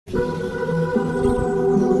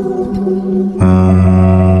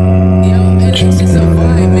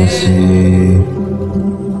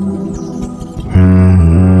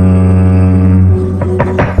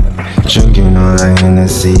Drinking all the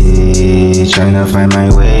Hennessey, trying to find my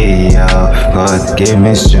way out. God give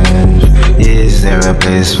me strength. Is there a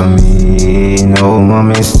place for me? No more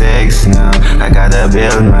mistakes now. I gotta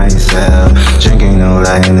build myself. Drinking all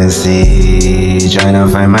the Hennessey, trying to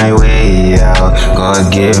find my way out.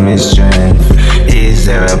 God give me strength. Is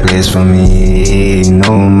there a place for me?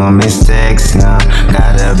 No more mistakes now.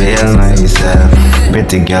 Gotta build myself.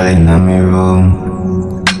 Pretty girl in my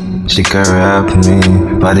room, she corrupt me,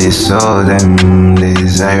 but it's so damn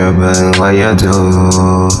desirable. What you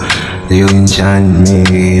do? You enchant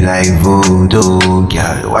me like voodoo.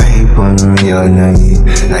 Girl, wipe on me all night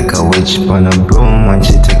like a witch on a broom when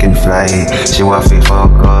she taking flight. She waffy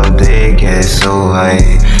fuck all day, get so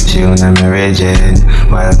high. She on me rigid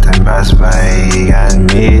while time pass by. Got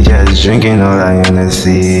me just drinking all I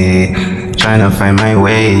Hennessey, trying to find my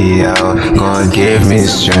way out. God give me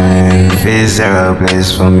strength. Is there a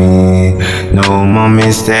place for me? No more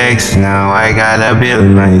mistakes now. I gotta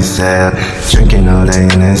build myself. Drinking all the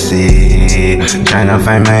Hennessey, trying to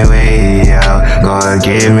find my way out. God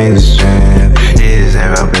give me strength. Is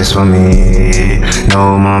there a place for me?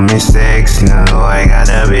 No more mistakes now. I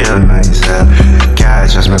gotta build myself. God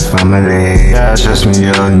trust my family, God trust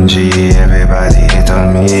me young G. Everybody hate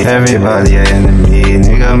on me, everybody an enemy.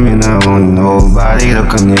 Nigga, me no want nobody to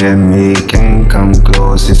come near me. Can't come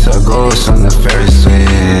close, it's a ghost on the Ferris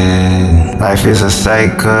wheel. Life is a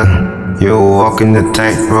cycle, you walk in the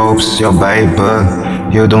tight ropes, your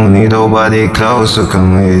Bible. You don't need nobody close to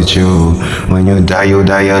come with you. When you die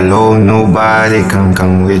alone, nobody can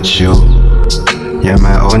come with you. Yeah,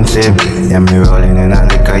 my own tip, yeah, me rolling in a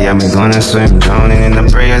liquor, yeah, me gonna swim, drowning in the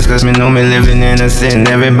prayers, cause me know me living in a sin.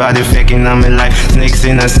 Everybody faking on me like snakes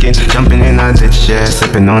in a skin, jumping in a ditch, yeah,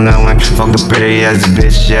 sipping on that wine. Fuck the pretty ass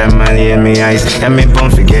bitch, yeah, money in me eyes, yeah, me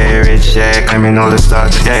bone forget rich, yeah, climbing all the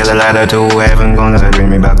stars, yeah, the ladder to heaven, gonna bring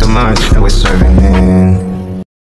me back to Mars, and we're serving in.